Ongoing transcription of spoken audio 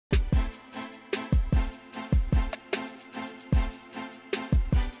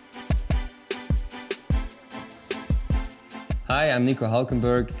Hi, I'm Nico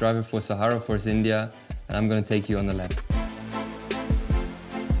Hülkenberg, driver for Sahara Force India, and I'm going to take you on the lap.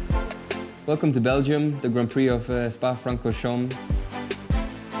 Welcome to Belgium, the Grand Prix of Spa-Francorchamp.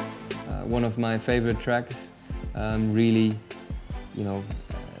 One of my favorite tracks, really,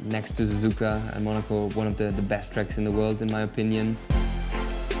 next to Suzuka and Monaco, one of the best tracks in the world in my opinion.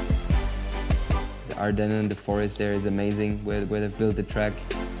 The Ardennes, the forest there is amazing, where they've built the track.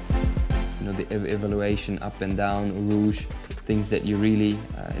 The evaluation up and down, rouge, things that you really,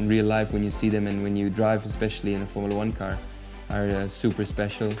 in real life when you see them and when you drive, especially in a Formula 1 car, are super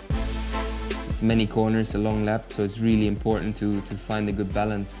special. It's many corners, a long lap, so it's really important to find a good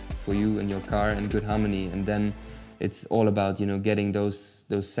balance for you and your car and good harmony. And then it's all about, getting those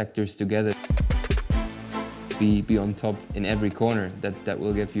sectors together. Be on top in every corner. That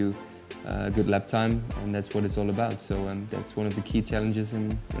will give you a good lap time, and that's what it's all about. So that's one of the key challenges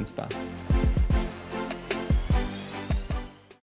in Spa.